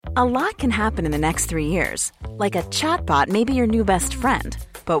A lot can happen in the next 3 years. Like a chatbot may be your new best friend.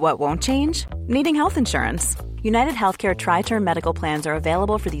 But what won't change? Needing health insurance. United Healthcare Tri-Term Medical Plans are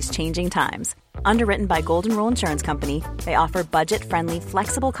available for these changing times. Underwritten by Golden Rule Insurance Company, they offer budget-friendly,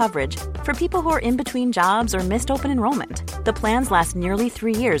 flexible coverage for people who are in between jobs or missed open enrollment. The plans last nearly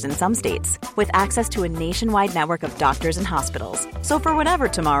 3 years in some states, with access to a nationwide network of doctors and hospitals. So for whatever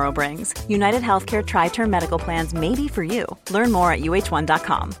tomorrow brings, United Healthcare Tri-Term Medical Plans may be for you. Learn more at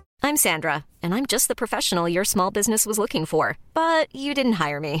uh1.com. I'm Sandra, and I'm just the professional your small business was looking for. But you didn't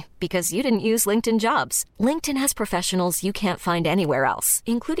hire me because you didn't use LinkedIn Jobs. LinkedIn has professionals you can't find anywhere else,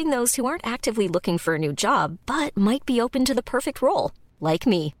 including those who aren't actively looking for a new job, but might be open to the perfect role, like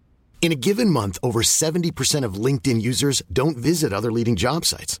me. In a given month, over 70% of LinkedIn users don't visit other leading job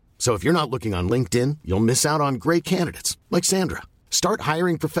sites. So if you're not looking on LinkedIn, you'll miss out on great candidates like Sandra. Start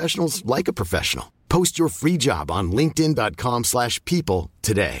hiring professionals like a professional. Post your free job on linkedin.com/people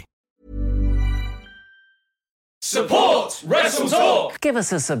today. Support Wrestle Talk! Give us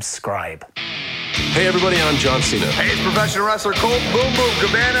a subscribe. Hey everybody, I'm John Cena. Hey, it's professional wrestler Colt Boom Boom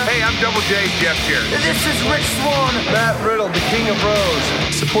Cabana. Hey, I'm Double J, Jeff Jarrett. This is Rich Swann. Matt Riddle, the King of Rose.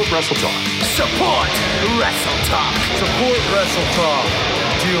 Support Wrestle Talk. Support Wrestle Talk. Support Wrestle Talk.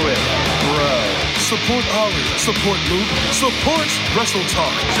 Do it, bro. Support Ari. Support Luke. Support Wrestle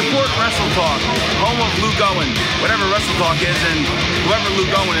Talk. Support Wrestle Talk. Home of Luke Owen. Whatever Wrestle Talk is and whoever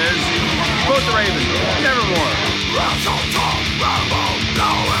Luke Owen is, support the Raven. Nevermore. Wrestle Talk. Rambo.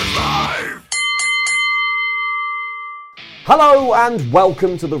 Now is live. Hello and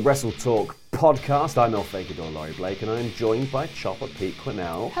welcome to the Wrestle Talk podcast. I'm El Fakador Laurie Blake and I'm joined by Chopper Pete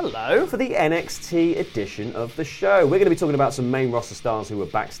Quinnell. Hello. For the NXT edition of the show. We're going to be talking about some main roster stars who were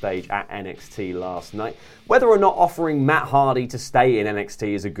backstage at NXT last night. Whether or not offering Matt Hardy to stay in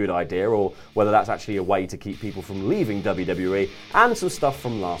NXT is a good idea, or whether that's actually a way to keep people from leaving WWE, and some stuff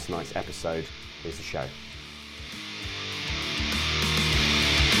from last night's episode. Here's the show.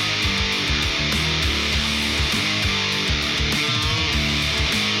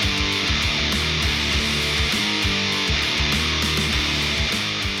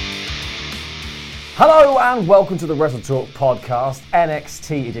 Hello and welcome to the Wrestle Talk podcast,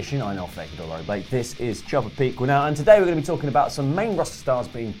 NXT edition. I'm El Fakador Laurie Blake. This is Chopper Pete Quinnell, and today we're going to be talking about some main roster stars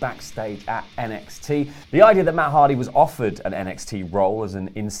being backstage at NXT. The idea that Matt Hardy was offered an NXT role as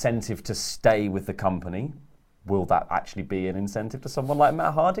an incentive to stay with the company. Will that actually be an incentive to someone like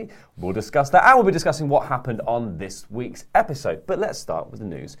Matt Hardy? We'll discuss that, and we'll be discussing what happened on this week's episode. But let's start with the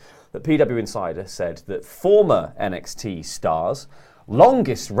news that PW Insider said that former NXT stars,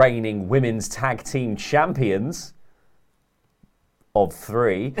 longest reigning women's tag team champions of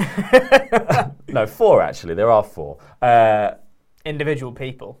 3. No, 4 actually. There are 4. Individual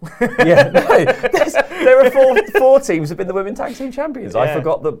people. Yeah, no, there are 4 teams who have been the women tag team champions. Yeah. I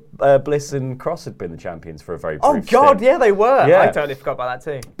forgot that Bliss and Cross had been the champions for a very brief stint. Yeah, they were. Yeah. I totally forgot about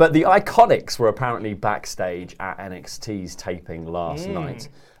that too. But the Iconics were apparently backstage at NXT's taping last night.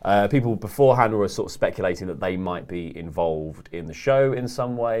 People beforehand were sort of speculating that they might be involved in the show in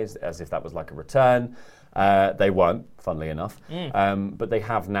some ways, as if that was like a return. They weren't, funnily enough. But they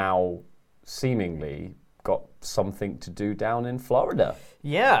have now seemingly got something to do down in Florida.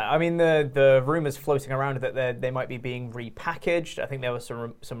 Yeah, I mean, the rumours floating around that they might be being repackaged. I think there were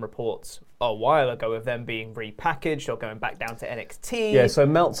some reports a while ago of them being repackaged or going back down to NXT. Yeah, so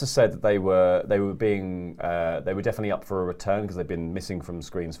Meltzer said that they were definitely up for a return because they've been missing from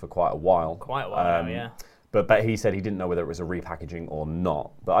screens for quite a while. Now, yeah. But he said he didn't know whether it was a repackaging or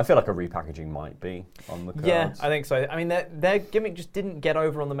not. But I feel like a repackaging might be on the cards. Yeah, I think so. I mean, their gimmick just didn't get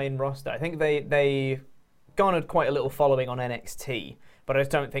over on the main roster. I think they garnered quite a little following on NXT, but I just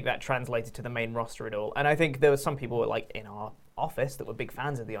don't think that translated to the main roster at all. And I think there were some people like in our office that were big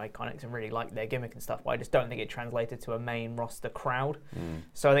fans of the Iconics and really liked their gimmick and stuff, but I just don't think it translated to a main roster crowd.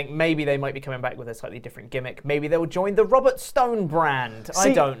 So I think maybe they might be coming back with a slightly different gimmick. Maybe they'll join the Robert Stone brand. See,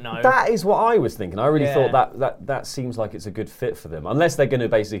 I don't know. That is what I was thinking. I really thought that seems like it's a good fit for them. Unless they're going to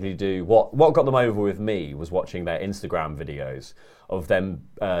basically do what got them over with me was watching their Instagram videos of them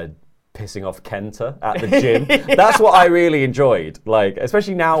pissing off Kenta at the gym. That's what I really enjoyed. Like,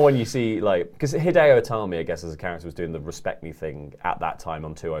 especially now when you see, like, because Hideo Itami, I guess, as a character, was doing the respect me thing at that time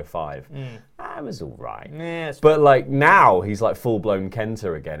on 205. That was all right. Yeah, but like now he's like full blown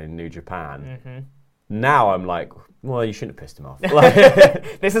Kenta again in New Japan. Now I'm like, well, you shouldn't have pissed him off.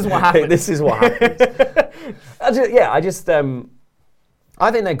 Like, this is what happened. This is what happened. I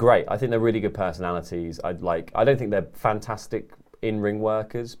think they're great. I think they're really good personalities. I don't think they're fantastic in-ring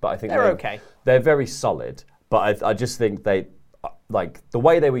workers, but I think they're okay. They're very solid, but I just think like the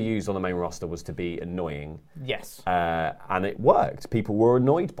way they were used on the main roster was to be annoying. Yes. And it worked. People were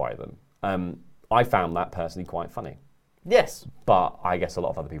annoyed by them. I found that personally quite funny. Yes. But I guess a lot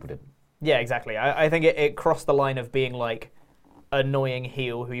of other people didn't. Yeah, exactly. I think it crossed the line of being like annoying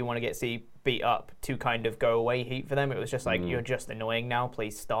heel who you want to see beat up to kind of go away heat for them. It was just like, you're just annoying now,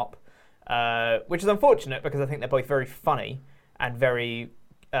 please stop. Which is unfortunate because I think they're both very funny and very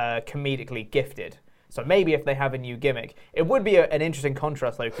comedically gifted. So maybe if they have a new gimmick, it would be an interesting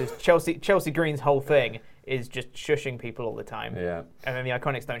contrast though, because Chelsea Green's whole thing is just shushing people all the time. Yeah. And then the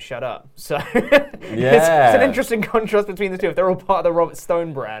Iconics don't shut up. So it's an interesting contrast between the two if they're all part of the Robert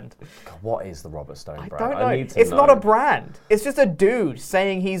Stone brand. God, what is the Robert Stone brand? I don't know. I need to it's know. not a brand. It's just a dude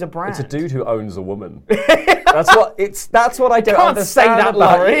saying he's a brand. It's a dude who owns a woman. That's what I don't Can't understand say that,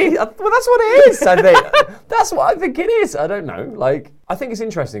 about Laurie. it. Well, that's what it is. I think that's what I think it is. I don't know. Like, I think it's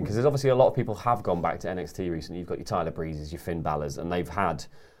interesting because there's obviously a lot of people have gone back to NXT recently. You've got your Tyler Breezes, your Finn Balor's, and they've had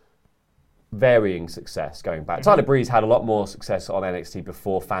varying success going back. Tyler Breeze had a lot more success on NXT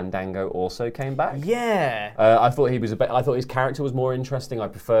before Fandango also came back. Yeah. I thought I thought his character was more interesting. I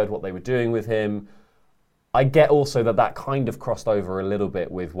preferred what they were doing with him. I get also that kind of crossed over a little bit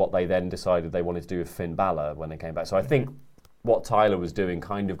with what they then decided they wanted to do with Finn Balor when they came back. So I think what Tyler was doing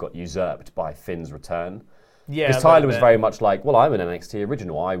kind of got usurped by Finn's return. Yeah. Because Tyler was very much like, well, I'm an NXT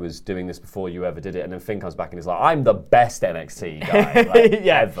original. I was doing this before you ever did it. And then Finn comes back and he's like, I'm the best NXT guy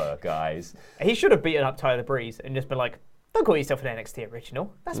ever, guys. He should have beaten up Tyler Breeze and just been like, don't call yourself an NXT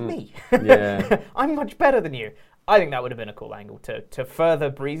original. That's me. Yeah. I'm much better than you. I think that would have been a cool angle to further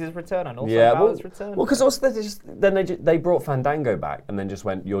Breeze's return and also Balor's return. Well, because also they brought Fandango back and then just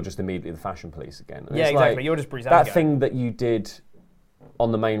went, you're just immediately the fashion police again. And yeah, it's exactly. Like, you're just Breezango. That thing that you did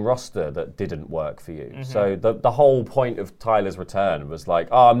on the main roster that didn't work for you. So the whole point of Tyler's return was like,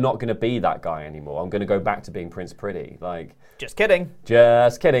 oh, I'm not going to be that guy anymore. I'm going to go back to being Prince Pretty. Like, just kidding.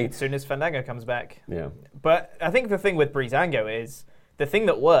 Just kidding. As soon as Fandango comes back. Yeah. But I think the thing with Breezango is the thing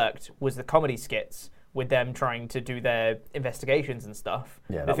that worked was the comedy skits with them trying to do their investigations and stuff.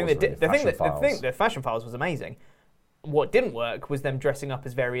 Yeah, the Fashion Files was amazing. What didn't work was them dressing up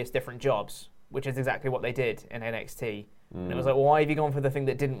as various different jobs, which is exactly what they did in NXT. And it was like, well, why have you gone for the thing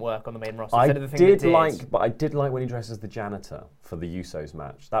that didn't work on the main roster instead of the thing that did? But I did like when he dressed as the janitor for the Usos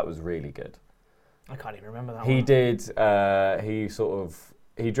match. That was really good. I can't even remember that one. He did.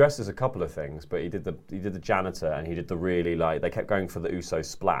 He dressed as a couple of things, but he did the janitor and he did the really they kept going for the Uso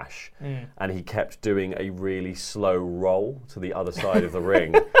splash, and he kept doing a really slow roll to the other side of the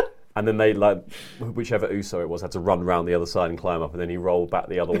ring. And then they, whichever Uso it was, had to run around the other side and climb up, and then he rolled back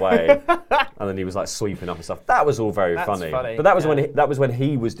the other way, and then he was sweeping up and stuff. That was all very funny. But that was when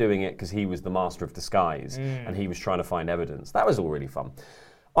he was doing it because he was the master of disguise and he was trying to find evidence. That was all really fun.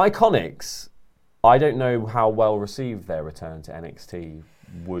 Iconics, I don't know how well received their return to NXT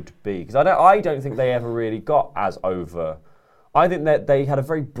would be because I don't think they ever really got as over. I think that they had a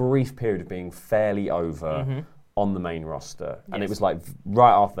very brief period of being fairly over. On the main roster, and it was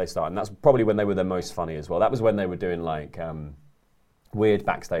right after they started, and that's probably when they were their most funny as well. That was when they were doing weird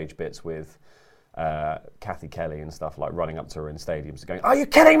backstage bits with Kathy Kelly and stuff, like running up to her in stadiums going, "Are you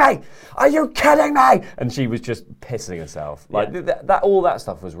kidding me? Are you kidding me?" And she was just pissing herself. All that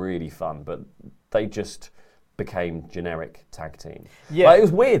stuff was really fun, but they just became generic tag team. Yeah, it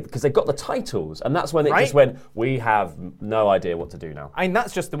was weird because they got the titles, and that's when it just went, we have no idea what to do now. I mean,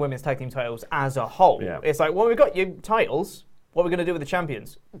 that's just the women's tag team titles as a whole. Yeah. It's like, well, we've got your titles. What are we going to do with the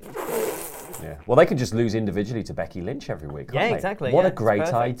champions? Yeah. Well, they could just lose individually to Becky Lynch every week, can't they? Exactly. What a great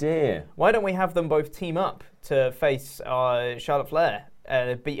idea. Why don't we have them both team up to face Charlotte Flair?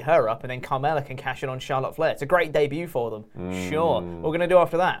 Beat her up, and then Carmella can cash in on Charlotte Flair. It's a great debut for them. Sure. What we're going to do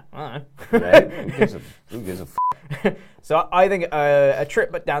after that? I don't know. Yeah, who gives a f***? So I think a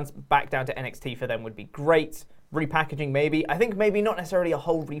trip back down to NXT for them would be great. Repackaging maybe. I think maybe not necessarily a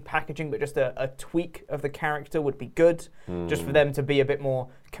whole repackaging, but just a tweak of the character would be good. Just for them to be a bit more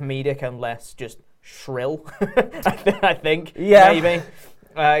comedic and less just shrill, I think. Yeah. Maybe.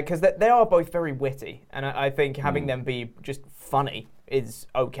 Because they are both very witty, and I think having them be just funny is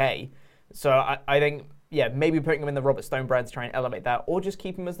okay. So I think, maybe putting them in the Robert Stone brand to try and elevate that, or just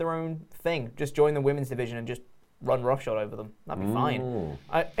keep them as their own thing. Just join the women's division and just run roughshod over them. That'd be fine.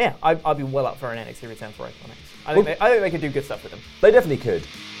 I'd be well up for an NXT return for Iconics. I think they could do good stuff with them. They definitely could.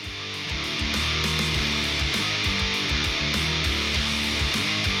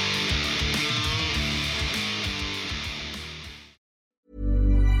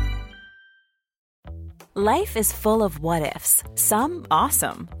 Life is full of what-ifs. Some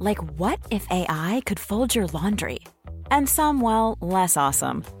awesome, like what if AI could fold your laundry? And some, well, less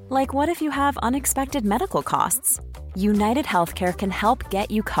awesome, like what if you have unexpected medical costs? United Healthcare can help get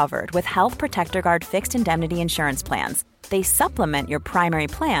you covered with Health Protector Guard fixed indemnity insurance plans. They supplement your primary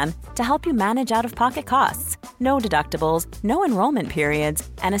plan to help you manage out-of-pocket costs. No deductibles, no enrollment periods,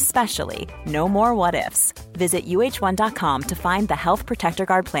 and especially no more what-ifs. Visit uh1.com to find the Health Protector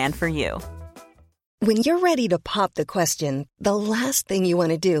Guard plan for you. When you're ready to pop the question, the last thing you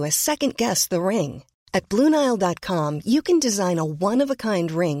want to do is second-guess the ring. At BlueNile.com, you can design a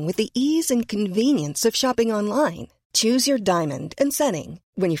one-of-a-kind ring with the ease and convenience of shopping online. Choose your diamond and setting.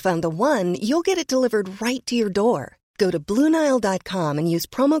 When you find the one, you'll get it delivered right to your door. Go to BlueNile.com and use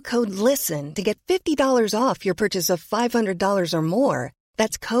promo code LISTEN to get $50 off your purchase of $500 or more.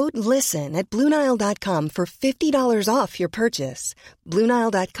 That's code LISTEN at BlueNile.com for $50 off your purchase.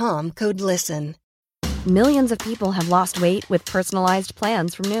 BlueNile.com, code LISTEN. Millions of people have lost weight with personalized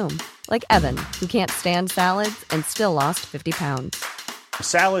plans from Noom. Like Evan, who can't stand salads and still lost 50 pounds.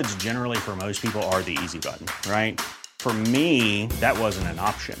 Salads generally for most people are the easy button, right? For me, that wasn't an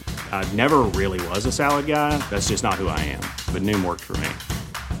option. I never really was a salad guy. That's just not who I am. But Noom worked for me.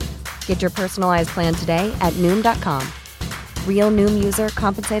 Get your personalized plan today at Noom.com. Real Noom user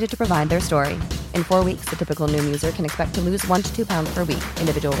compensated to provide their story. In 4 weeks, the typical Noom user can expect to lose 1 to 2 pounds per week.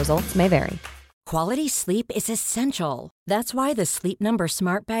 Individual results may vary. Quality sleep is essential. That's why the Sleep Number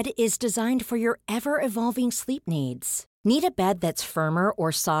Smart Bed is designed for your ever-evolving sleep needs. Need a bed that's firmer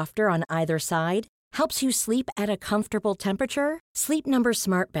or softer on either side? Helps you sleep at a comfortable temperature? Sleep Number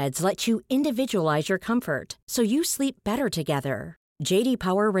Smart Beds let you individualize your comfort, so you sleep better together. J.D.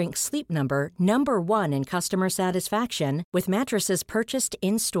 Power ranks Sleep Number number 1 in customer satisfaction with mattresses purchased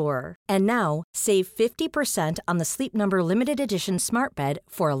in-store. And now, save 50% on the Sleep Number Limited Edition Smart Bed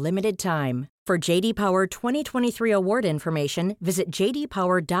for a limited time. For J.D. Power 2023 award information, visit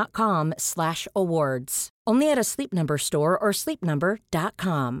jdpower.com/awards. Only at a Sleep Number store or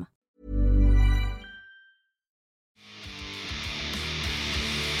sleepnumber.com.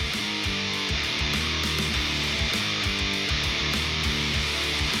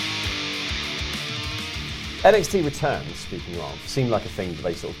 NXT returns, speaking of, seemed like a thing that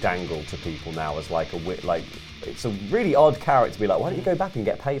they sort of dangle to people now as like it's a really odd carrot to be like, why don't you go back and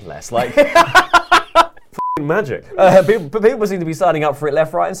get paid less? Like, magic. People seem to be signing up for it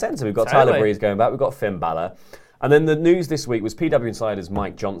left, right and centre. We've got Tyler Breeze going back, we've got Finn Balor. And then the news this week was PW Insider's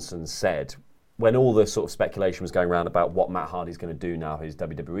Mike Johnson said, when all the sort of speculation was going around about what Matt Hardy's going to do now, his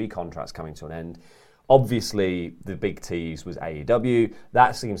WWE contract's coming to an end, obviously, the big tease was AEW.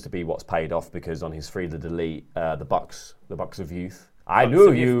 That seems to be what's paid off because on his Free the Delete, the Bucks of Youth. I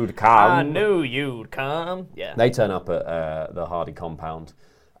knew you'd come. Yeah. They turn up at the Hardy compound.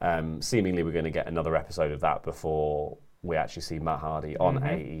 Seemingly, we're going to get another episode of that before we actually see Matt Hardy on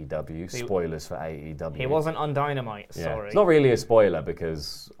AEW. Spoilers for AEW. He wasn't on Dynamite, sorry. It's not really a spoiler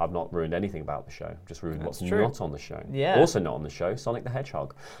because I've not ruined anything about the show. I've just ruined what's not on the show. Yeah. Also not on the show, Sonic the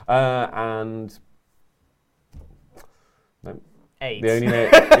Hedgehog. And... No. AIDS. The only name,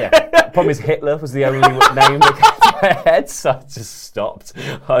 problem is Hitler was the only name that came to my head, so I just stopped.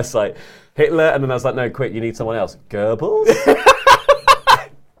 I was like, Hitler, and then I was like, no, quick, you need someone else. Goebbels?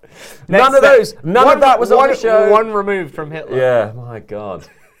 None of that was on the show. One removed from Hitler. Yeah, my God.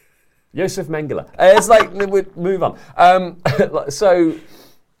 Josef Mengele. It's like, move on. So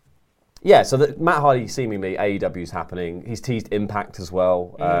Matt Hardy, seemingly, AEW's happening. He's teased Impact as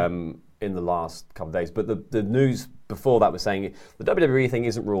well in the last couple of days. But the news before that was saying the WWE thing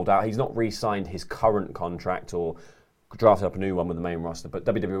isn't ruled out. He's not re-signed his current contract or drafted up a new one with the main roster. But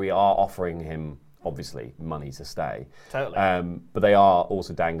WWE are offering him, obviously, money to stay. Totally. But they are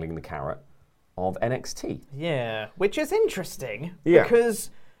also dangling the carrot of NXT. Yeah, which is interesting because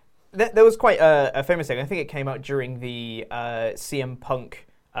there was quite a famous thing. I think it came out during the CM Punk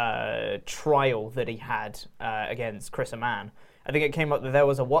trial that he had against Chris Amann. I think it came up that there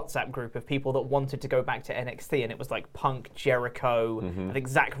was a WhatsApp group of people that wanted to go back to NXT, and it was like Punk, Jericho, I think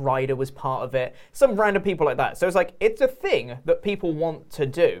Zack Ryder was part of it, some random people like that. So it's like, it's a thing that people want to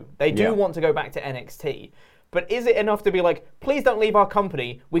do. They do want to go back to NXT. But is it enough to be like, please don't leave our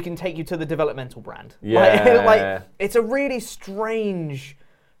company, we can take you to the developmental brand? Yeah. Like, it's a really strange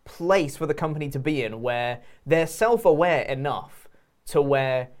place for the company to be in where they're self-aware enough to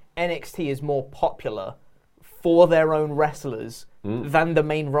where NXT is more popular for their own wrestlers than the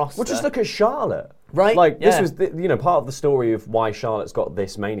main roster. Well, just look at Charlotte. Right? Like, this was part of the story of why Charlotte's got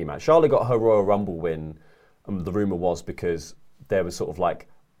this Mania match. Charlotte got her Royal Rumble win, the rumour was because there was sort of like,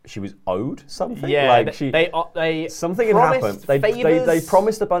 she was owed something. Yeah, like something had happened. They favors.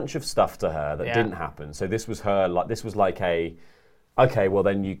 promised a bunch of stuff to her that didn't happen. So this was her. Like, this was like a okay, well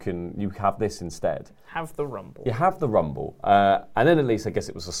then you have this instead. Have the Rumble. You have the Rumble. And then at least I guess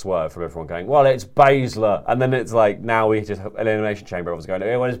it was a swerve from everyone going, well, it's Baszler. And then it's like, now we just have an Elimination Chamber. Everyone's going,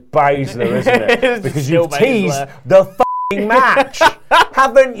 well, it's Baszler, isn't it? Because you've teased the match,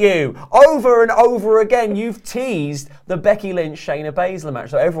 haven't you? Over and over again, you've teased the Becky Lynch Shayna Baszler match.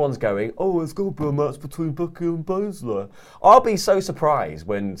 So everyone's going, oh, it's going to be a match between Becky and Baszler. I'll be so surprised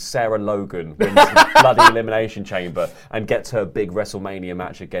when Sarah Logan wins the bloody Elimination Chamber and gets her big WrestleMania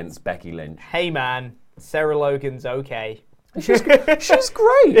match against Becky Lynch. Hey man, Sarah Logan's okay. She's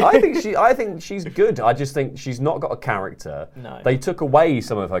great. I think she's good. I just think she's not got a character. No. They took away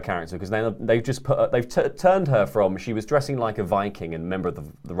some of her character because they've just turned her from she was dressing like a Viking and member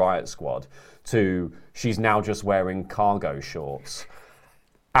of the Riot Squad to she's now just wearing cargo shorts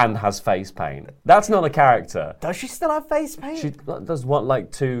and has face paint. That's not a character. Does she still have face paint? She does want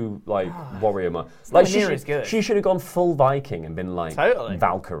like two warrior like she should have gone full Viking and been like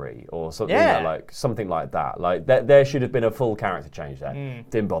Valkyrie or something something like that. Like there should have been a full character change there.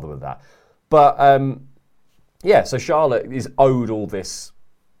 Didn't bother with that. But so Charlotte is owed all this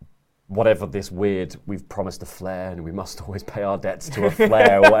whatever this weird, we've promised a Flair and we must always pay our debts to a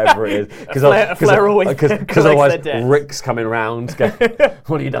Flair or whatever it is. Because otherwise Rick's coming around going,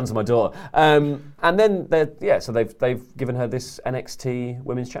 what have you done to my daughter? And then, so they've given her this NXT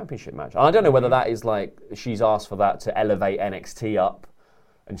Women's Championship match. I don't know whether that is like, she's asked for that to elevate NXT up.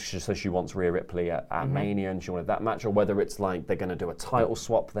 And so she wants Rhea Ripley at Mania and she wanted that match, or whether it's like they're going to do a title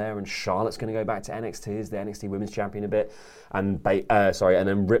swap there and Charlotte's going to go back to NXT as the NXT Women's Champion a bit, and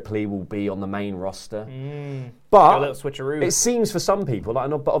then Ripley will be on the main roster. But a little switcheroo. It seems for some people,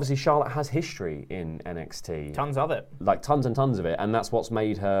 but obviously Charlotte has history in NXT, tons of it, like tons and tons of it, and that's what's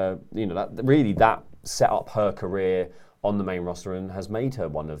made her, that set up her career on the main roster and has made her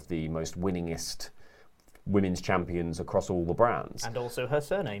one of the most winningest women's champions across all the brands, and also her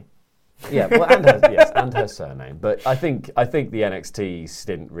surname. Yeah, well, and her surname. But I think the NXT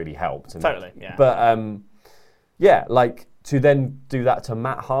stint really helped. Totally, yeah. But like to then do that to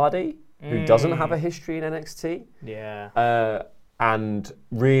Matt Hardy, who doesn't have a history in NXT. Yeah. And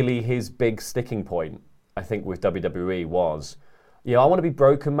really, his big sticking point, I think, with WWE was, I want to be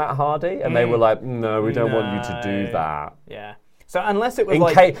broken Matt Hardy, and they were like, no, we don't want you to do that. Yeah. So unless it was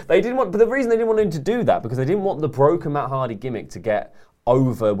but the reason they didn't want him to do that because they didn't want the broken Matt Hardy gimmick to get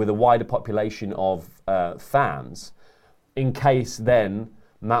over with a wider population of fans, in case then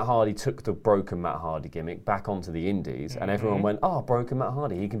Matt Hardy took the broken Matt Hardy gimmick back onto the indies and everyone went, oh, broken Matt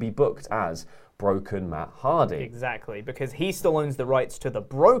Hardy, he can be booked as broken Matt Hardy. Exactly, because he still owns the rights to the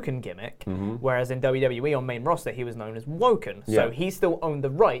broken gimmick, whereas in WWE on main roster he was known as Woken. So he still owned the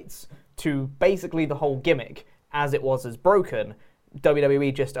rights to basically the whole gimmick as it was as broken.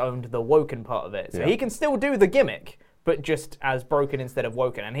 WWE just owned the Woken part of it. So he can still do the gimmick, but just as broken instead of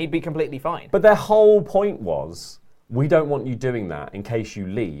Woken, and he'd be completely fine. But their whole point was, we don't want you doing that in case you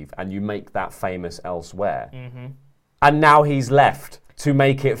leave and you make that famous elsewhere. And now he's left to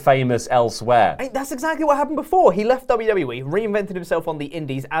make it famous elsewhere. That's exactly what happened before. He left WWE, reinvented himself on the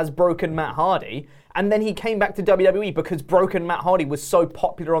indies as broken Matt Hardy, and then he came back to WWE because broken Matt Hardy was so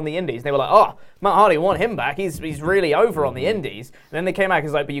popular on the indies. They were like, oh, Matt Hardy, want him back. He's really over on the indies. And then they came back and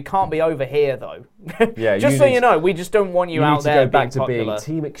was like, but you can't be over here, though. Yeah, just so you know, we just don't want you out there being popular. You need to go back to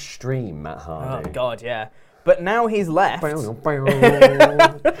being Team Extreme, Matt Hardy. Oh, God, yeah. But now he's left. God,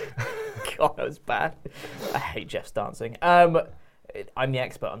 that was bad. I hate Jeff's dancing. I'm the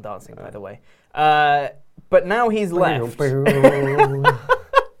expert on dancing, by the way. But now he's left.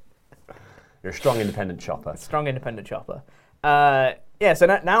 You're a strong independent chopper. Strong independent chopper. So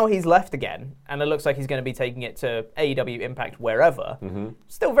now he's left again, and it looks like he's going to be taking it to AEW Impact, wherever.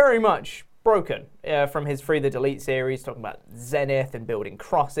 Still very much broken from his Free the Delete series, talking about Zenith and building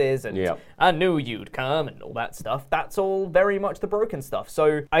crosses and I knew you'd come and all that stuff. That's all very much the broken stuff.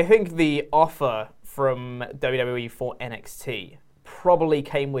 So I think the offer from WWE for NXT probably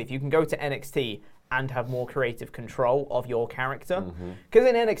came with, you can go to NXT and have more creative control of your character. Because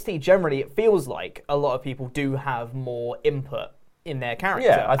in NXT, generally, it feels like a lot of people do have more input in their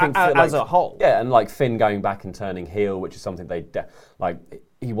character, I think as a whole. Yeah, and like Finn going back and turning heel, which is something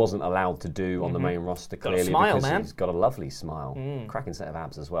he wasn't allowed to do on the main roster, clearly, because he's got a lovely smile. Cracking set of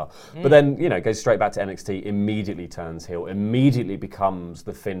abs as well. But then, goes straight back to NXT, immediately turns heel, immediately becomes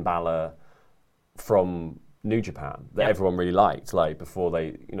the Finn Balor from New Japan that everyone really liked. Like before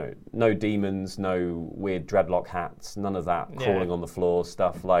they, no demons, no weird dreadlock hats, none of that crawling on the floor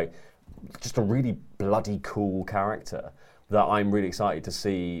stuff. Like just a really bloody cool character that I'm really excited to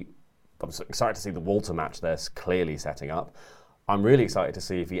see. I'm excited to see the Walter match they're clearly setting up. I'm really excited to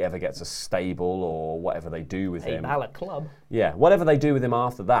see if he ever gets a stable or whatever they do with him. Balor Club. Yeah, whatever they do with him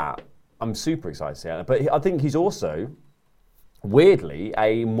after that, I'm super excited to see it. But I think he's also, weirdly,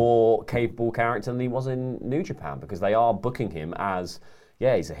 a more capable character than he was in New Japan, because they are booking him as,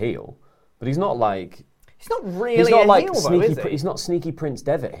 he's a heel, but he's not like... He's not really a heel, though, is he? He's not sneaky Prince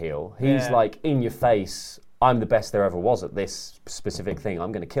Devitt heel. He's like, in your face, I'm the best there ever was at this specific thing.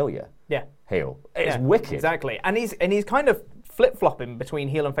 I'm going to kill you. Yeah. Heel. It's wicked. Exactly. And he's kind of flip-flopping between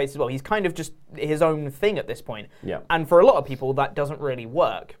heel and face as well. He's kind of just his own thing at this point. Yeah. And for a lot of people, that doesn't really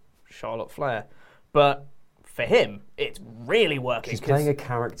work. Charlotte Flair. But for him, it's really working. She's playing a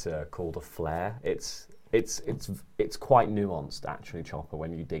character called a Flair. It's quite nuanced, actually, Chopper,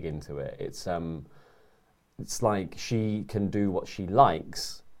 when you dig into it. It's like she can do what she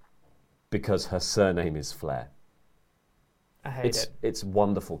likes because her surname is Flair. I hate it. It's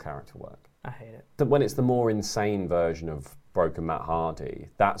wonderful character work. I hate it. When it's the more insane version of Broken Matt Hardy,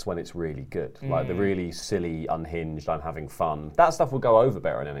 that's when it's really good. Like the really silly, unhinged, I'm having fun. That stuff will go over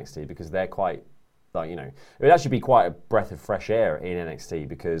better in NXT because they're quite, it would actually be quite a breath of fresh air in NXT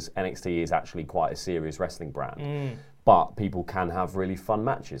because NXT is actually quite a serious wrestling brand. But people can have really fun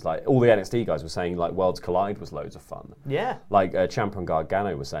matches. Like all the NXT guys were saying, like Worlds Collide was loads of fun. Yeah. Like Ciampa and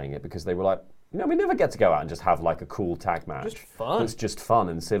Gargano were saying it because they were like, we never get to go out and just have like a cool tag match. Just fun. It's just fun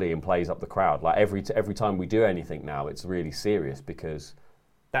and silly and plays up the crowd. Like every time we do anything now, it's really serious because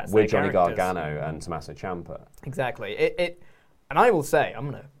we're Johnny Gargano and Tommaso Ciampa. Exactly. And I will say, I'm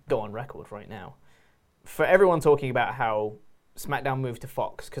going to go on record right now. For everyone talking about how SmackDown moved to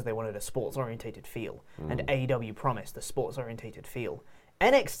Fox because they wanted a sports-orientated feel, and AEW promised the sports-orientated feel,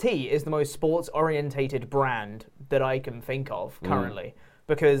 NXT is the most sports-orientated brand that I can think of currently.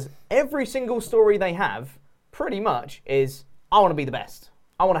 Because every single story they have, pretty much, is, I want to be the best.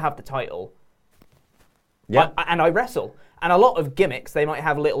 I want to have the title. Yeah. And I wrestle. And a lot of gimmicks, they might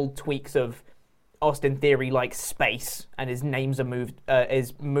have little tweaks of Austin Theory, like space, and his moves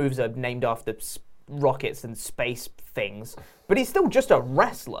are named after rockets and space things. But he's still just a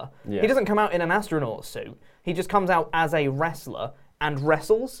wrestler. Yeah. He doesn't come out in an astronaut suit. He just comes out as a wrestler and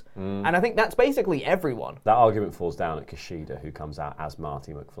wrestles, and I think that's basically everyone. That argument falls down at Kushida, who comes out as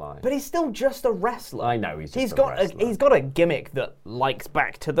Marty McFly. But he's still just a wrestler. I know, he's got a wrestler. He's got a gimmick that likes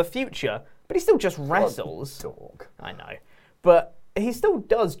Back to the Future, but he still just wrestles. Dog. I know. But he still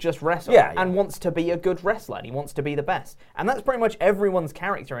does just wrestle and wants to be a good wrestler, and he wants to be the best. And that's pretty much everyone's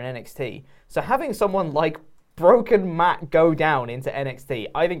character in NXT. So having someone like Broken Matt go down into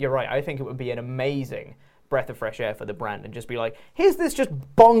NXT, I think you're right. I think it would be an amazing breath of fresh air for the brand and just be like, here's this just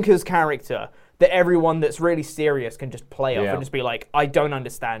bonkers character that everyone that's really serious can just play off and just be like, I don't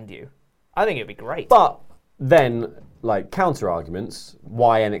understand you. I think it'd be great. But then, like, counter arguments,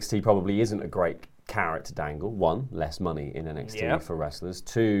 why NXT probably isn't a great carrot to dangle. 1, less money in NXT for wrestlers.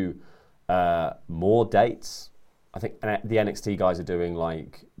 2, more dates. I think the NXT guys are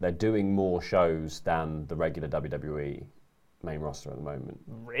they're doing more shows than the regular WWE main roster at the moment.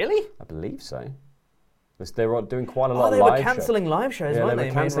 Really? I believe so. They're doing quite a lot of live shows. They were cancelling live shows, weren't they? They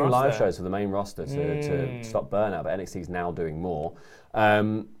were cancelling live shows for the main roster to stop burnout, but NXT's now doing more.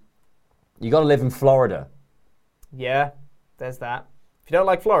 You got to live in Florida. Yeah, there's that. If you don't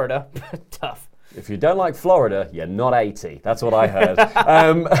like Florida, tough. If you don't like Florida, you're not 80. That's what I heard.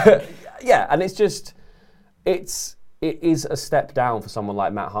 And it is a step down for someone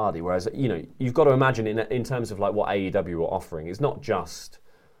like Matt Hardy, whereas, you've got to imagine in terms of like what AEW are offering, it's not just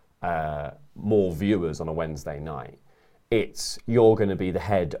more viewers on a Wednesday night. It's you're going to be the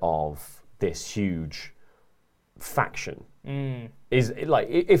head of this huge faction. Is like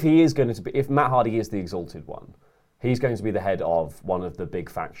if Matt Hardy is the Exalted One, he's going to be the head of one of the big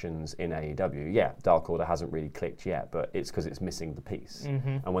factions in AEW. Yeah, Dark Order hasn't really clicked yet, but it's because it's missing the piece.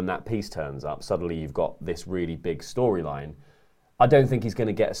 And when that piece turns up, suddenly you've got this really big storyline. I don't think he's going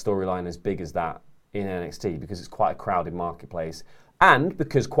to get a storyline as big as that in NXT because it's quite a crowded marketplace. And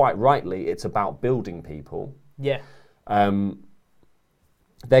because, quite rightly, it's about building people. Yeah.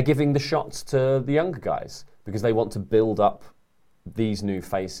 They're giving the shots to the younger guys because they want to build up these new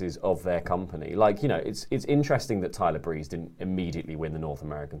faces of their company. Like, it's interesting that Tyler Breeze didn't immediately win the North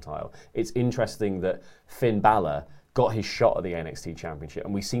American title. It's interesting that Finn Balor got his shot at the NXT Championship,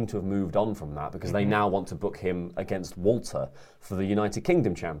 and we seem to have moved on from that because they now want to book him against Walter for the United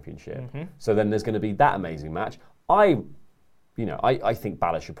Kingdom Championship. So then there's going to be that amazing match. I think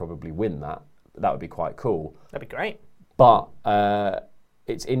Balor should probably win that. That would be quite cool. That'd be great. But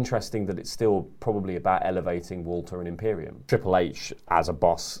it's interesting that it's still probably about elevating Walter and Imperium. Triple H, as a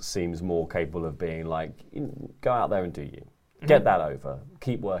boss, seems more capable of being like, go out there and do you. Get that over.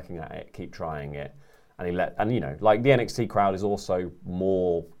 Keep working at it. Keep trying it. And the NXT crowd is also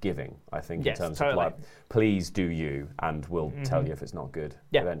more giving, I think, in terms of like, please do you, and we'll tell you if it's not good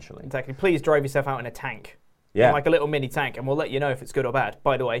eventually. Exactly. Please drive yourself out in a tank. Yeah. Like a little mini tank, and we'll let you know if it's good or bad.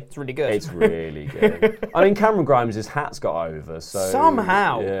 By the way, it's really good. It's really good. I mean, Cameron Grimes' hat's got over, so...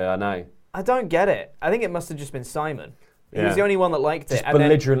 Somehow. Yeah, I know. I don't get it. I think it must have just been Simon. He Yeah. was the only one that liked it. Just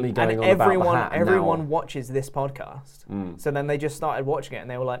belligerently going on about the hat. Everyone watches this podcast. So then they just started watching it, and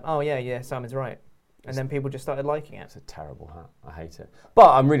they were like, oh, yeah, Simon's right. And then people just started liking it. It's a terrible hat. I hate it.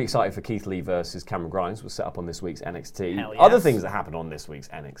 But I'm really excited for Keith Lee versus Cameron Grimes. We'll set up on this week's NXT. Hell yes. Other things that happened on this week's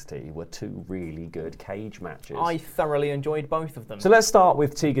NXT were 2 really good cage matches. I thoroughly enjoyed both of them. So let's start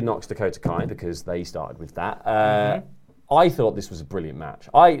with Tegan Nox, Dakota Kai, because they started with that. I thought this was a brilliant match.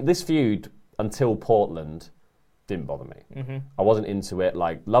 This feud, until Portland, didn't bother me. I wasn't into it.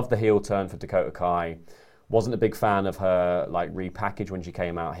 Like, loved the heel turn for Dakota Kai. Wasn't a big fan of her like repackage when she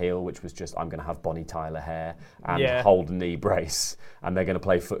came out heel, which was just, I'm going to have Bonnie Tyler hair and hold a knee brace, and they're going to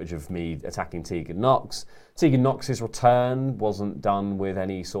play footage of me attacking Tegan Nox. Tegan Nox's return wasn't done with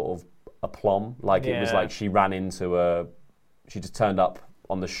any sort of aplomb. Like, it was like she just turned up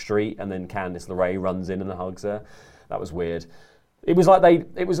on the street, and then Candice LeRae runs in and hugs her. That was weird. It was like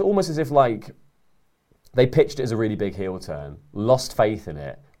it was almost as if like they pitched it as a really big heel turn, lost faith in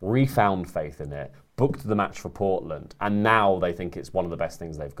it, refound faith in it, booked the match for Portland, and now they think it's one of the best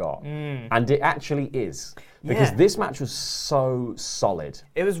things they've got. And it actually is. Because this match was so solid.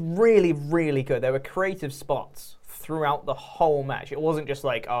 It was really, really good. There were creative spots throughout the whole match. It wasn't just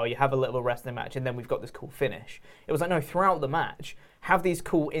like, oh, you have a little wrestling match and then we've got this cool finish. It was like, no, throughout the match, have these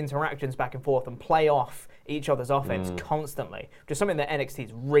cool interactions back and forth and play off each other's offense constantly. Just something that NXT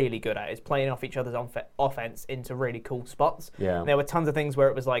is really good at, is playing off each other's offense into really cool spots. Yeah. And there were tons of things where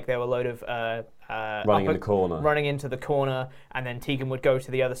it was like there were a load of running in the corner. Running into the corner, and then Tegan would go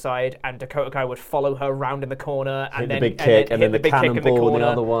to the other side, and Dakota Kai would follow her around in the corner, and then the big kick, and then the big kick in the cannonball, corner,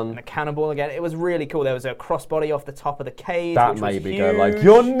 the other one, and the cannonball again. It was really cool. There was a crossbody off the top of the cage. That which made was me huge. go like,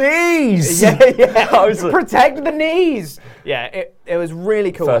 your knees! Yeah. I was like, protect the knees. Yeah, it was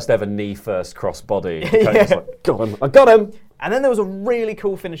really cool. First ever knee first crossbody. Like, got him. I got him. And then there was a really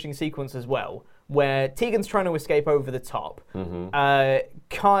cool finishing sequence as well, where Tegan's trying to escape over the top.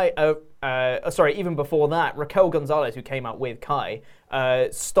 Even before that, Raquel Gonzalez, who came out with Kai,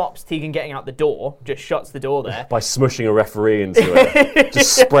 stops Tegan getting out the door, just shuts the door there. By smushing a referee into it.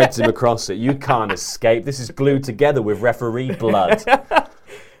 Just spreads him across it. You can't escape. This is glued together with referee blood.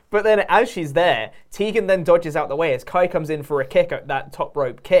 But then as she's there, Tegan then dodges out the way as Kai comes in for a kick at that top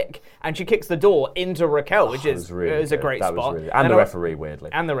rope kick, and she kicks the door into Raquel, which is a great spot. And the referee, weirdly.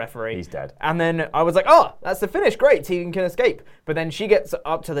 And the referee. He's dead. And then I was like, oh, that's the finish. Great, Tegan can escape. But then she gets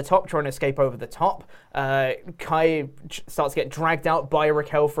up to the top, trying to escape over the top. Kai starts to get dragged out by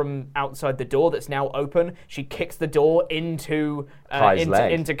Raquel from outside the door that's now open. She kicks the door into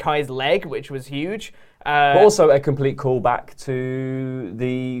Kai's leg, which was huge. But also a complete callback to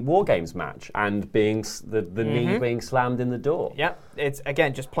the War Games match and being the knee being slammed in the door. Yep, it's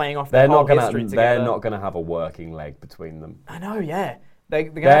again just playing off the whole history together. They're not going to have a working leg between them. I know, yeah.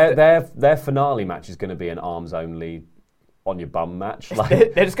 Their finale match is going to be an arms only on your bum match.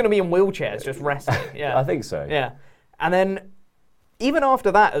 Like, they're just going to be in wheelchairs, just wrestling. Yeah, I think so. Yeah, and then even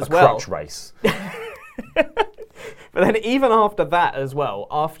after that as well, crutch race. But then even after that as well,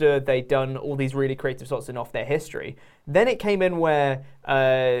 after they'd done all these really creative sorts and off their history, then it came in where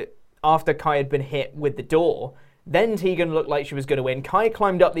after Kai had been hit with the door, then Tegan looked like she was going to win. Kai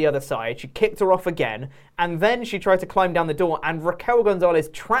climbed up the other side, she kicked her off again, and then she tried to climb down the door, and Raquel Gonzalez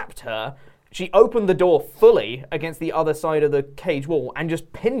trapped her. She opened the door fully against the other side of the cage wall and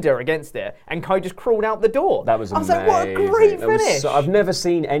just pinned her against it, and Kai just crawled out the door. That was amazing. I was like, what a great finish! I've never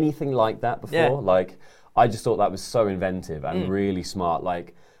seen anything like that before. Yeah. Like, I just thought that was so inventive and really smart.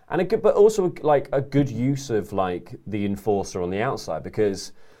 Like, and but also like a good use of like the enforcer on the outside,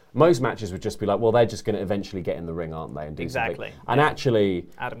 because most matches would just be like, well, they're just going to eventually get in the ring, aren't they? And do something. And actually,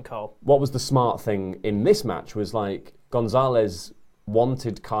 Adam Cole. What was the smart thing in this match was like Gonzalez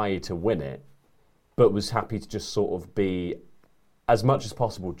wanted Kai to win it, but was happy to just sort of be, as much as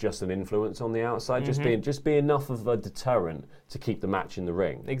possible, just an influence on the outside, just be enough of a deterrent to keep the match in the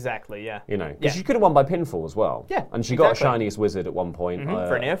ring. Exactly, yeah. You know, because she could have won by pinfall as well. Yeah, and she got a Shiniest Wizard at one point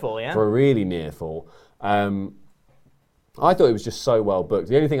for a near fall, yeah. For a really near fall. I thought it was just so well booked.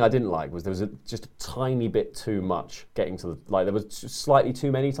 The only thing I didn't like was there was just a tiny bit too much getting to the, like, there was slightly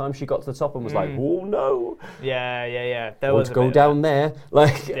too many times she got to the top and was like, oh no. Yeah. There was go down there.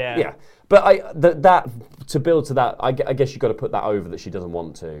 Like, yeah. But that to build to that, I guess you've got to put that over that she doesn't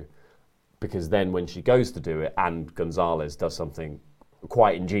want to, because then when she goes to do it and Gonzalez does something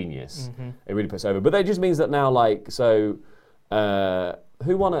quite ingenious. It really puts over. But that just means that now,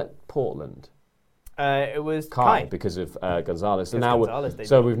 who won at Portland? It was Kai because of Gonzalez.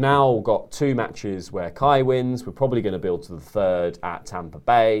 So we've now got 2 matches where Kai wins. We're probably going to build to the 3rd at Tampa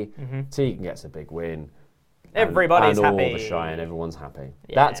Bay. Tegan gets a big win. Everybody's and happy. all the shine, everyone's happy.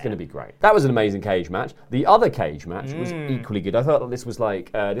 Yeah. That's going to be great. That was an amazing cage match. The other cage match was equally good. I thought that this was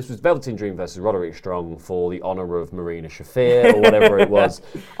Velveteen Dream versus Roderick Strong for the honour of Marina Shafir or whatever it was.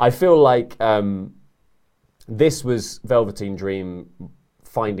 I feel like this was Velveteen Dream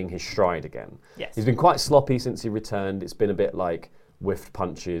finding his stride again. Yes. He's been quite sloppy since he returned. It's been a bit like whiffed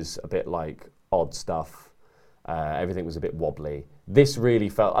punches, a bit like odd stuff. Everything was a bit wobbly. This really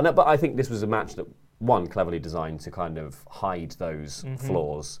felt... But I think this was a match that, one, cleverly designed to kind of hide those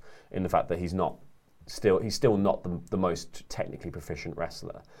flaws in the fact that he's still not the most technically proficient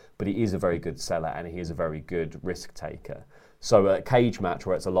wrestler, but he is a very good seller and he is a very good risk taker. So a cage match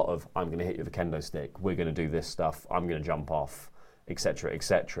where it's a lot of, I'm going to hit you with a kendo stick, we're going to do this stuff, I'm going to jump off, etc.,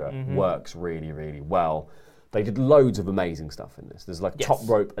 works really, really well. They did loads of amazing stuff in this. There's top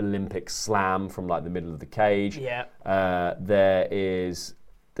rope Olympic slam from the middle of the cage. Yeah. There's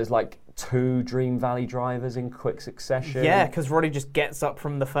 2 Dream Valley drivers in quick succession. Yeah, because Roddy just gets up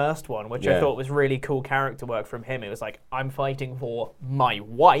from the first one, which I thought was really cool character work from him. It was like, I'm fighting for my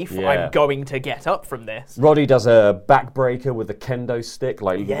wife. Yeah. I'm going to get up from this. Roddy does a backbreaker with a kendo stick,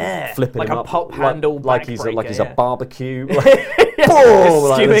 flipping him up, like a pop handle, like he's a barbecue. Boom!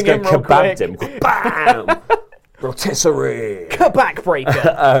 Let's go kebab him. Bam! Rotisserie!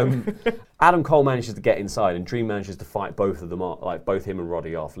 Backbreaker! Adam Cole manages to get inside, and Dream manages to fight both of them, both him and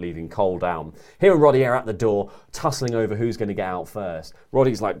Roddy off, leaving Cole down. Him and Roddy are at the door, tussling over who's going to get out first.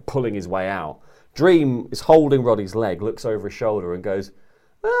 Roddy's pulling his way out. Dream is holding Roddy's leg, looks over his shoulder and goes,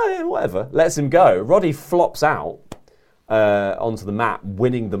 whatever, lets him go. Roddy flops out onto the mat,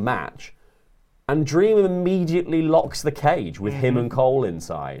 winning the match, and Dream immediately locks the cage with him and Cole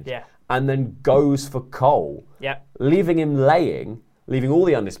inside. Yeah. And then goes for Cole, leaving him leaving all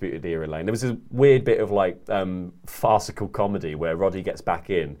the Undisputed Era laying. There was this weird bit of farcical comedy where Roddy gets back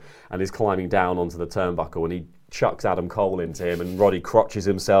in and is climbing down onto the turnbuckle and he chucks Adam Cole into him and Roddy crotches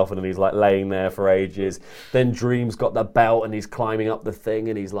himself and then he's laying there for ages. Then Dream's got the belt and he's climbing up the thing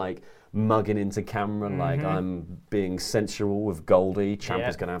and he's mugging into camera I'm being sensual with Goldie.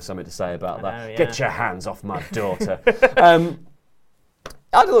 Ciampa's going to have something to say about that. Know, Get your hands off my daughter.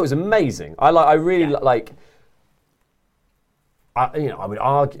 I thought it was amazing. I really like. I would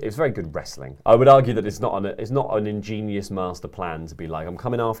argue it's very good wrestling. I would argue that it's not an ingenious master plan to be I'm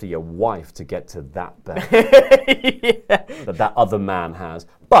coming after your wife to get to that belt that other man has.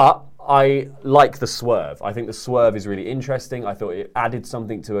 But I like the swerve. I think the swerve is really interesting. I thought it added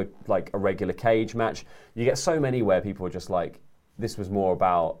something to a regular cage match. You get so many where people are just this was more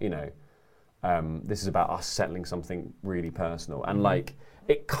about this is about us settling something really personal and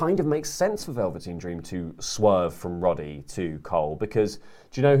it kind of makes sense for Velveteen Dream to swerve from Roddy to Cole because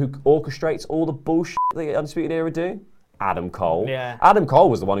do you know who orchestrates all the bullshit the Undisputed Era do? Adam Cole. Yeah. Adam Cole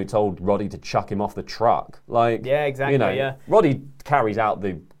was the one who told Roddy to chuck him off the truck. Yeah, exactly. Roddy carries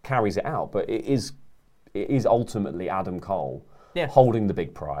it out, but it is ultimately Adam Cole holding the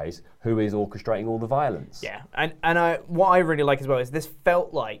big prize who is orchestrating all the violence. Yeah, and what I really like as well is this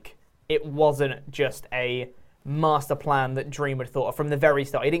felt like it wasn't just a master plan that Dream had thought of from the very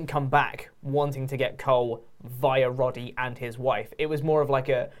start. He didn't come back wanting to get Cole via Roddy and his wife. It was more of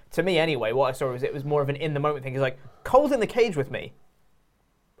to me anyway, what I saw was it was more of an in-the-moment thing. He's Cole's in the cage with me.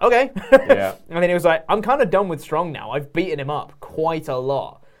 Okay. Yeah. And then he was I'm kind of done with Strong now. I've beaten him up quite a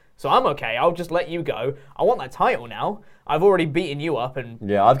lot. So I'm okay. I'll just let you go. I want that title now. I've already beaten you up.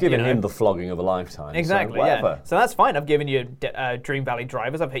 And I've given him the flogging of a lifetime. Exactly, so So that's fine. I've given you Dream Valley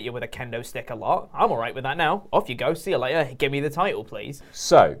drivers. I've hit you with a kendo stick a lot. I'm all right with that now. Off you go. See you later. Give me the title, please.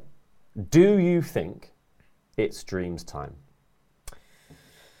 So, do you think it's Dream's time?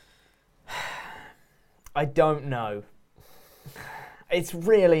 I don't know. It's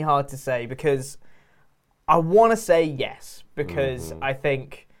really hard to say because I want to say yes because I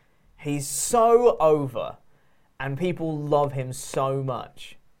think he's so over and people love him so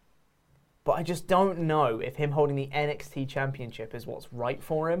much. But I just don't know if him holding the NXT Championship is what's right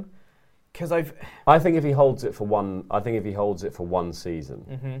for him. Because I think if he holds it for one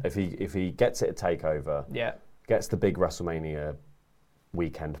season, if he gets it at TakeOver, gets the big WrestleMania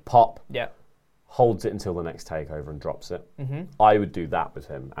weekend pop, holds it until the next TakeOver and drops it, I would do that with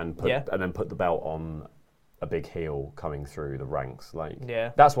him and then put the belt on a big heel coming through the ranks.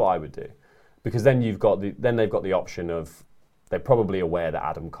 That's what I would do. Because then they've got the option of they're probably aware that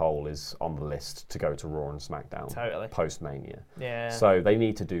Adam Cole is on the list to go to Raw and SmackDown post-Mania. Yeah. So they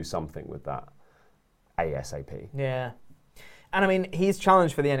need to do something with that ASAP. Yeah. And I mean, he's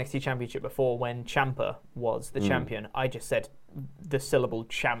challenged for the NXT Championship before when Ciampa was the champion. I just said the syllable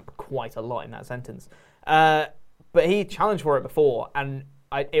champ quite a lot in that sentence. But he challenged for it before, and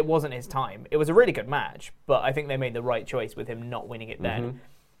it wasn't his time. It was a really good match, but I think they made the right choice with him not winning it then.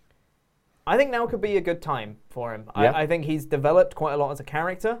 I think now could be a good time for him. Yeah. I think he's developed quite a lot as a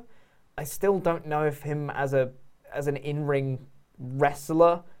character. I still don't know if him as an in-ring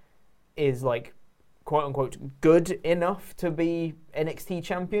wrestler is like quote-unquote good enough to be NXT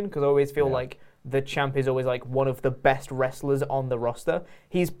champion, because I always feel like the champ is always like one of the best wrestlers on the roster.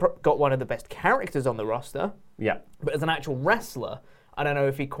 He's got one of the best characters on the roster. Yeah. But as an actual wrestler, I don't know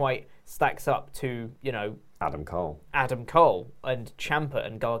if he quite stacks up to, Adam Cole and Ciampa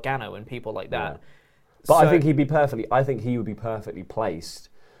and Gargano and people like that. Yeah. But I think I think he would be perfectly placed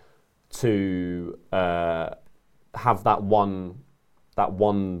to have that one,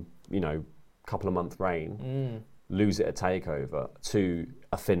 couple of month reign, lose it at TakeOver to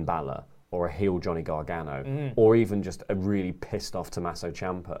a Finn Balor or a heel Johnny Gargano, or even just a really pissed off Tommaso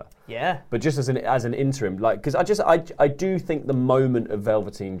Ciampa. Yeah. But just as an interim, because I do think the moment of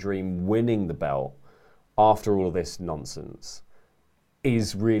Velveteen Dream winning the belt after all of this nonsense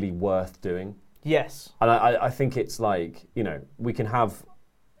is really worth doing. Yes. And I think it's like, we can have,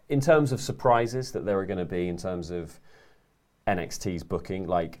 in terms of surprises that there are going to be in terms of NXT's booking,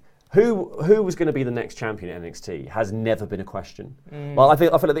 like who was going to be the next champion at NXT has never been a question. Well, I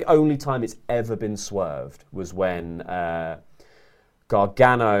feel like the only time it's ever been swerved was when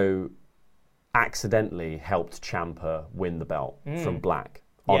Gargano accidentally helped Ciampa win the belt from Black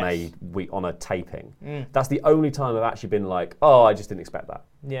on a taping. That's the only time I've actually been like, oh, I just didn't expect that.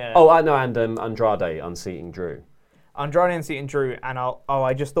 Yeah. Oh, I know, and Andrade unseating Drew. Andrade unseating Drew, and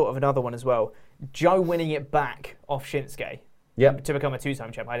I just thought of another one as well. Joe winning it back off Shinsuke. Yep. To become a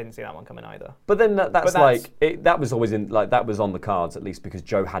two-time champ. I didn't see that one coming either. But then that was always that was on the cards, at least because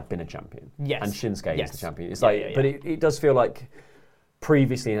Joe had been a champion. Yes. And Shinsuke is the champion. It's but it does feel like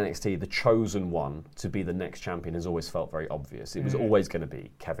previously in NXT, the chosen one to be the next champion has always felt very obvious. It was always going to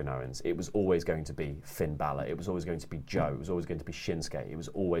be Kevin Owens. It was always going to be Finn Balor. It was always going to be Joe. It was always going to be Shinsuke. It was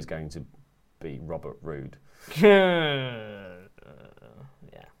always going to be Robert Roode.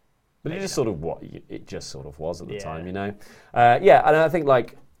 But it just sort of was at the time, and I think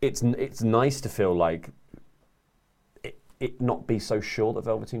like it's nice to feel like it not be so sure that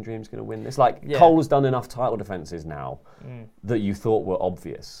Velveteen Dream's going to win this. Like Cole has done enough title defenses now that you thought were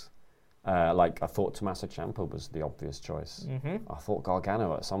obvious. Like I thought Tommaso Ciampa was the obvious choice. I thought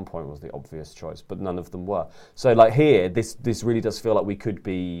Gargano at some point was the obvious choice, but none of them were. So like here, this really does feel like we could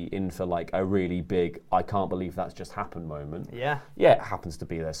be in for like a really big, I can't believe that's just happened moment. Yeah. Yeah, it happens to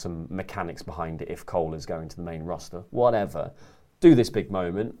be there's some mechanics behind it if Cole is going to the main roster. Whatever. Do this big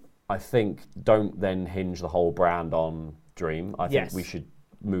moment. I think don't then hinge the whole brand on Dream. I think we should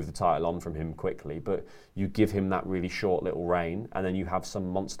move the title on from him quickly, but you give him that really short little reign, and then you have some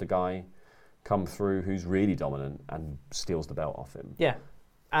monster guy come through who's really dominant and steals the belt off him. Yeah,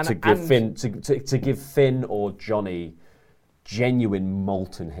 and to give Finn or Johnny genuine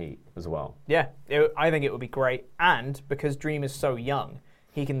molten heat as well. Yeah, I think it would be great, and because Dream is so young,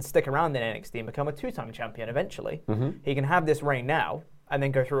 he can stick around in NXT and become a two-time champion eventually. He can have this reign now, and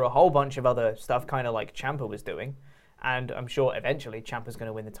then go through a whole bunch of other stuff, kind of like Ciampa was doing. And I'm sure eventually Ciampa's going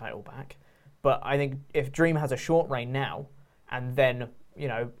to win the title back. But I think if Dream has a short reign now, and then,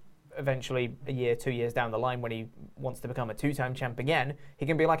 eventually a year, 2 years down the line when he wants to become a two-time champ again, he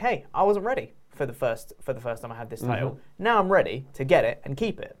can be like, hey, I wasn't ready for the first time I had this title. Now I'm ready to get it and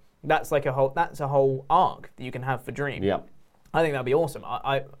keep it. That's like a whole arc that you can have for Dream. Yeah. I think that'd be awesome.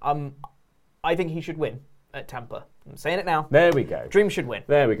 I think he should win at Tampa. I'm saying it now. There we go. Dream should win.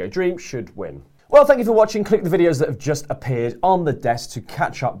 There we go. Dream should win. Well, thank you for watching. Click the videos that have just appeared on the desk to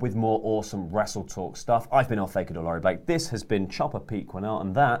catch up with more awesome Wrestle Talk stuff. I've been Faker Laurie Blake. This has been Chopper Pete Quinnell,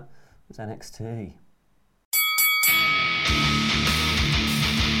 and that was NXT.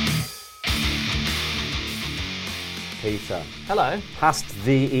 Peter. Hello. Hast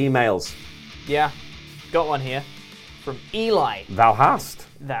the emails? Yeah, got one here from Eli. Thou hast.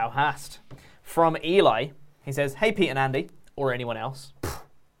 Thou hast. From Eli, he says, hey, Pete and Andy, or anyone else.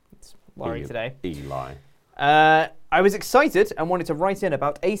 Laurie today. Eli. I was excited and wanted to write in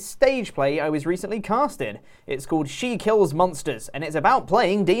about a stage play I was recently cast in. It's called She Kills Monsters, and it's about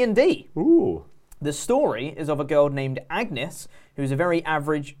playing D&D. Ooh. The story is of a girl named Agnes, who is very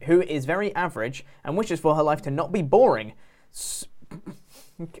average and wishes for her life to not be boring.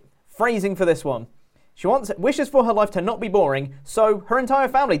 Phrasing for this one. She wishes for her life to not be boring, so her entire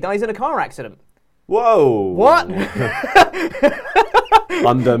family dies in a car accident. Whoa! What?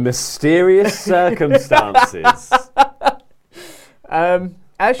 Under mysterious circumstances.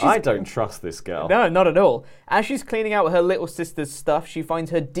 I don't trust this girl. No, not at all. As she's cleaning out her little sister's stuff, she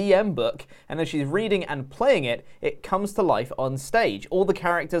finds her DM book, and as she's reading and playing it, it comes to life on stage. All the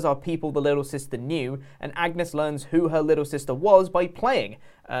characters are people the little sister knew, and Agnes learns who her little sister was by playing.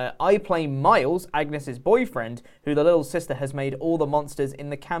 I play Miles, Agnes's boyfriend, who the little sister has made all the monsters in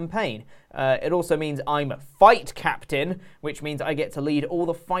the campaign. It also means I'm fight captain, which means I get to lead all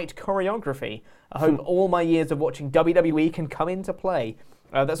the fight choreography. I hope all my years of watching WWE can come into play.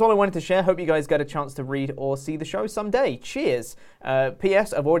 That's all I wanted to share. Hope you guys get a chance to read or see the show someday. Cheers.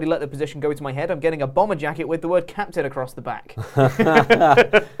 P.S. I've already let the position go to my head. I'm getting a bomber jacket with the word captain across the back.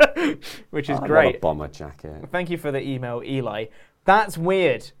 Which is great. Love a bomber jacket. Thank you for the email, Eli. That's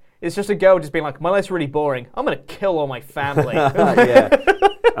weird. It's just a girl just being like, my life's really boring. I'm going to kill all my family. Yeah.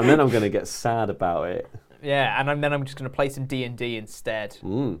 And then I'm going to get sad about it. Yeah, and then I'm just going to play some D&D instead.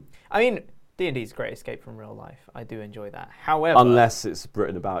 I mean, D&D is a great escape from real life. I do enjoy that. However... Unless it's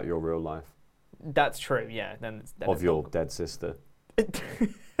written about your real life. That's true, yeah. Then of your dead sister.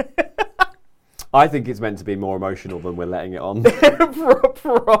 I think it's meant to be more emotional than we're letting it on.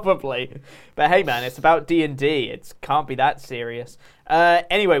 Probably. But hey, man, it's about D&D. It can't be that serious.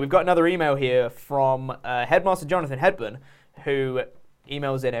 Anyway, we've got another email here from Headmaster Jonathan Hedburn, who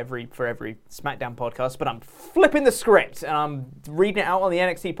emails in for every SmackDown podcast, but I'm flipping the script and I'm reading it out on the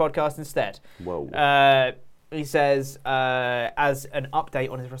NXT podcast instead. Whoa. He says, as an update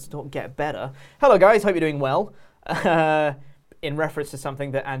on his Wrestle Talk Get Better, hello guys, hope you're doing well. In reference to something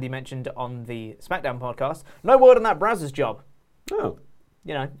that Andy mentioned on the SmackDown podcast, no word on that Brazzers job. Oh.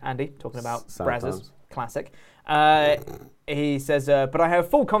 You know, Andy talking about Sometimes. Brazzers. Classic. He says, but I have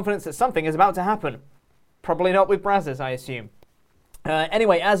full confidence that something is about to happen. Probably not with Brazzers, I assume.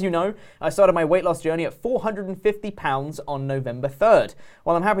 Anyway, as you know, I started my weight loss journey at 450 pounds on November 3rd.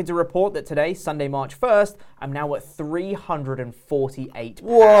 Well, I'm happy to report that today, Sunday, March 1st, I'm now at 348 pounds.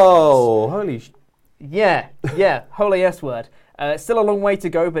 Whoa, holy Yeah, holy S word. Still a long way to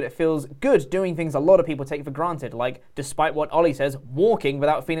go, but it feels good doing things a lot of people take for granted. Like, despite what Ollie says, walking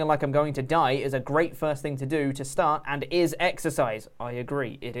without feeling like I'm going to die is a great first thing to do to start and is exercise. I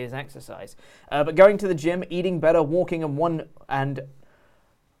agree, it is exercise. But going to the gym, eating better, walking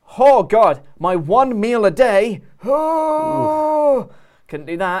oh God, my one meal a day, couldn't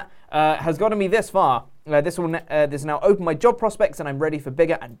do that, has gotten me this far. This now opened my job prospects and I'm ready for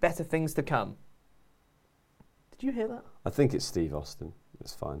bigger and better things to come. Did you hear that? I think it's Steve Austin.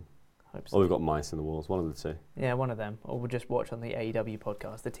 It's fine. Hope so. Or we've got mice in the walls. One of the two. Yeah, one of them. Or we'll just watch on the AEW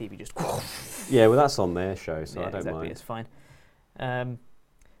podcast. The TV just... Yeah, well, that's on their show, so yeah, I don't exactly, mind. It's fine.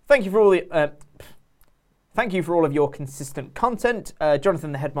 Thank you for all the... Thank you for all of your consistent content.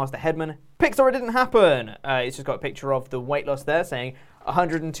 Jonathan, the Headmaster Hedman. Pixar, it didn't happen. It's just got a picture of the weight loss there saying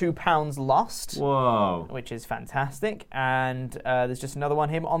 102 pounds lost. Whoa. Which is fantastic. And there's just another one,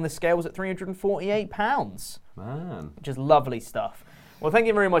 him on the scales at 348 pounds. Man. Which is lovely stuff. Well, thank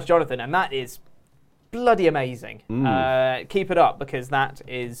you very much, Jonathan. And that is bloody amazing. Keep it up because that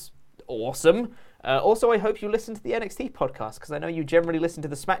is awesome. Also, I hope you listen to the NXT podcast because I know you generally listen to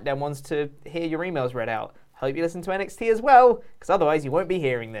the SmackDown ones to hear your emails read out. Hope you listen to NXT as well because otherwise you won't be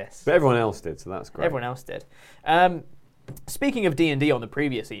hearing this. But everyone else did, so that's great. Everyone else did. Speaking of D&D on the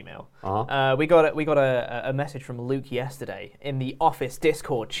previous email, we got a message from Luke yesterday in the office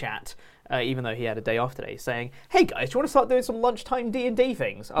Discord chat, even though he had a day off today, saying, "Hey guys, do you want to start doing some lunchtime D&D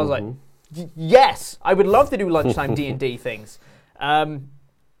things?" I was like, "Yes, I would love to do lunchtime D&D things."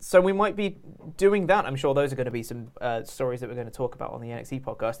 So we might be doing that. I'm sure those are going to be some stories that we're going to talk about on the NXT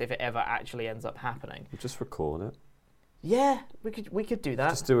podcast if it ever actually ends up happening. We'll just record it. Yeah, we could do that.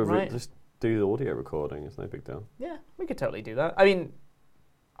 Just do right? just do the audio recording. It's no big deal. Yeah, we could totally do that. I mean,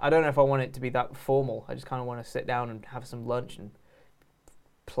 I don't know if I want it to be that formal. I just kind of want to sit down and have some lunch and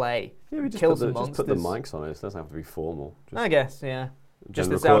play. Yeah, we just kill put some just put the mics on it. It doesn't have to be formal. I guess, yeah.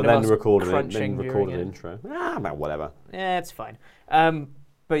 Just then the sound of us record crunching then record during an it. intro. Whatever. Yeah, it's fine.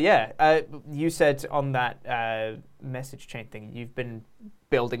 But yeah, you said on that message chain thing, you've been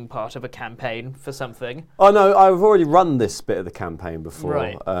building part of a campaign for something. Oh no, I've already run this bit of the campaign before.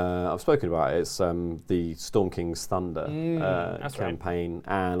 Right. I've spoken about it. It's the Storm King's Thunder campaign,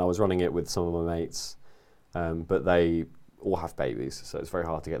 and I was running it with some of my mates, but they all have babies, so it's very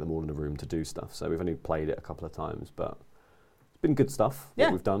hard to get them all in a room to do stuff. So we've only played it a couple of times, but it's been good stuff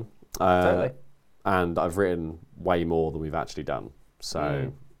that we've done. Totally. And I've written way more than we've actually done.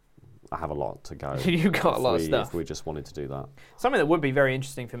 So I have a lot to go. You've got a lot of stuff. If we just wanted to do that. Something that would be very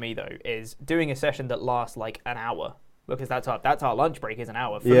interesting for me, though, is doing a session that lasts like an hour. Because that's our lunch break is an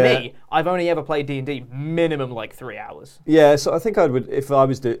hour. For me, I've only ever played D&D minimum like 3 hours. Yeah, so I think I would, if I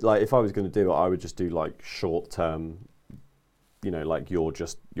was going to do it, I would just do like short term. Like you're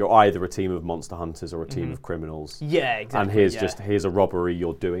either a team of monster hunters or a team of criminals. Yeah, exactly. And here's a robbery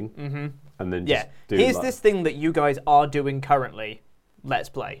you're doing, and then just do here's this thing that you guys are doing currently. Let's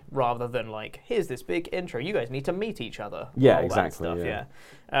play, rather than like here's this big intro. You guys need to meet each other. Yeah, exactly.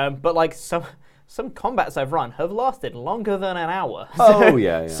 Stuff, but like some combats I've run have lasted longer than an hour. So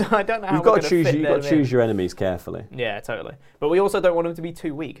I don't know how you've got to choose your enemies carefully. Yeah, totally. But we also don't want them to be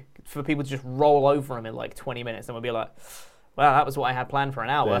too weak for people to just roll over them in like 20 minutes, and we'll be like, well, that was what I had planned for an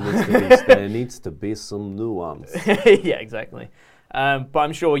hour. There needs to be some nuance. Yeah, exactly. But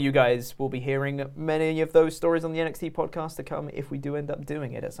I'm sure you guys will be hearing many of those stories on the NXT podcast to come if we do end up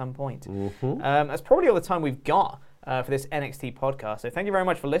doing it at some point. That's probably all the time we've got for this NXT podcast. So thank you very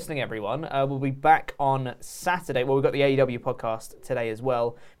much for listening, everyone. We'll be back on Saturday. Well, we've got the AEW podcast today as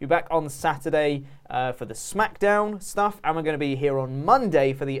well. We'll be back on Saturday for the SmackDown stuff, and we're going to be here on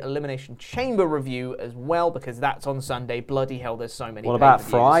Monday for the Elimination Chamber review as well, because that's on Sunday. Bloody hell, there's so many. What about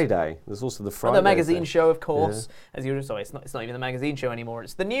Friday? There's also the Friday. And the magazine show, of course. Yeah. As usual, sorry, it's not even the magazine show anymore.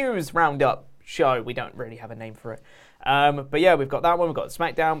 It's the news roundup show. We don't really have a name for it. But yeah, we've got that one. We've got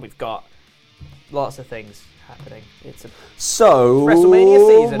SmackDown. We've got lots of things happening. It's WrestleMania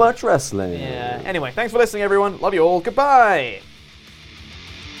season. Much wrestling. Yeah. Anyway, thanks for listening, everyone. Love you all. Goodbye.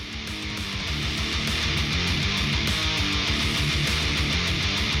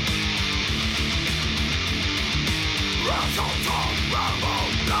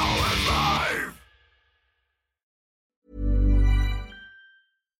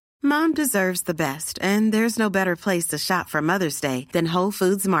 Mom deserves the best, and there's no better place to shop for Mother's Day than Whole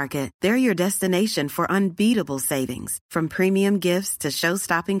Foods Market. They're your destination for unbeatable savings, from premium gifts to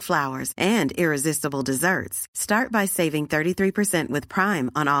show-stopping flowers and irresistible desserts. Start by saving 33% with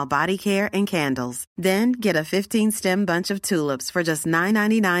Prime on all body care and candles. Then get a 15-stem bunch of tulips for just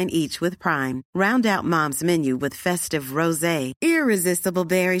 $9.99 each with Prime. Round out Mom's menu with festive rosé, irresistible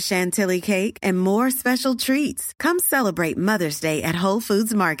berry chantilly cake, and more special treats. Come celebrate Mother's Day at Whole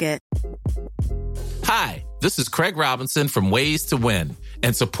Foods Market. Hi, this is Craig Robinson from Ways to Win,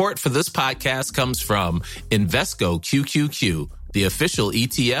 and support for this podcast comes from Invesco QQQ, the official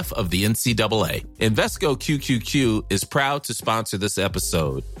ETF of the NCAA. Invesco QQQ is proud to sponsor this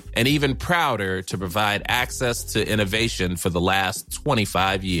episode, and even prouder to provide access to innovation for the last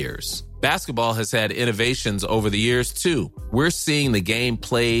 25 years. Basketball has had innovations over the years, too. We're seeing the game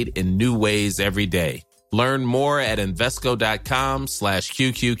played in new ways every day. Learn more at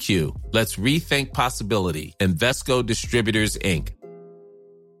Invesco.com/QQQ. Let's rethink possibility. Invesco Distributors, Inc.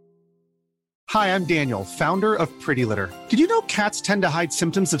 Hi, I'm Daniel, founder of Pretty Litter. Did you know cats tend to hide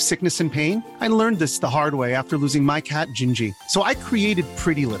symptoms of sickness and pain? I learned this the hard way after losing my cat, Gingy. So I created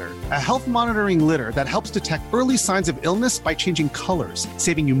Pretty Litter, a health monitoring litter that helps detect early signs of illness by changing colors,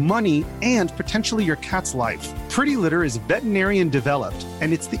 saving you money and potentially your cat's life. Pretty Litter is veterinarian developed,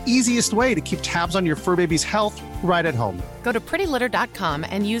 and it's the easiest way to keep tabs on your fur baby's health right at home. Go to prettylitter.com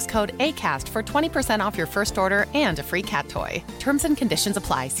and use code ACAST for 20% off your first order and a free cat toy. Terms and conditions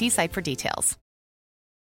apply. See site for details.